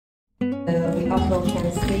also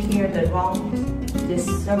can see here the round, this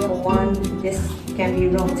circle one, this can be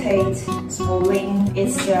rotate smoothly.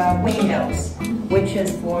 It's the windows, which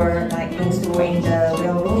is for like installing the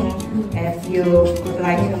wheel room. If you would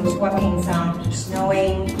like to swap in some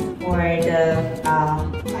snowing or the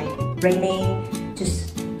like raining,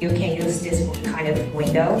 just you can use this kind of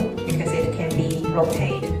window because it can be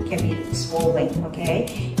rotated, can be swollen,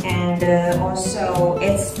 okay? And also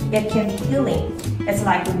it can be healing. It's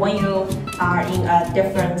like when you are in a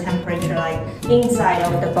different temperature, like inside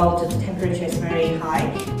of the boat the temperature is very high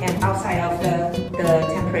and outside of the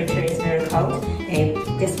temperature is very cold. And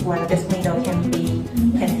this window can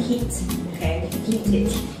heat, okay, heat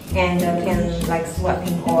it, and can like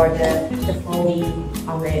swapping or the foley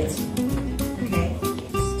on it. Okay,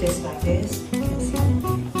 it's just like this. You can see it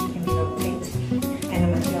can be rotated,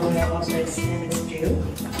 and the material also is